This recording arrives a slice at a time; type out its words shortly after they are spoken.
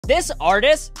This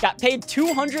artist got paid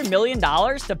 $200 million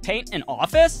to paint an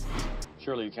office?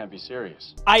 Surely you can't be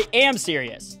serious. I am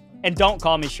serious, and don't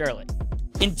call me Shirley.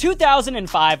 In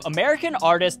 2005, American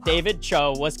artist David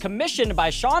Cho was commissioned by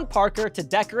Sean Parker to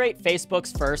decorate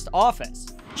Facebook's first office.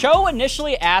 Cho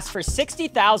initially asked for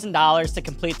 $60,000 to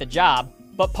complete the job,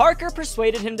 but Parker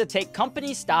persuaded him to take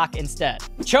company stock instead.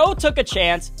 Cho took a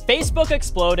chance, Facebook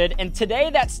exploded, and today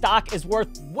that stock is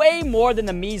worth way more than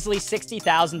the measly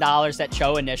 $60,000 that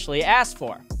Cho initially asked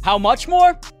for. How much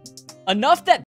more? Enough that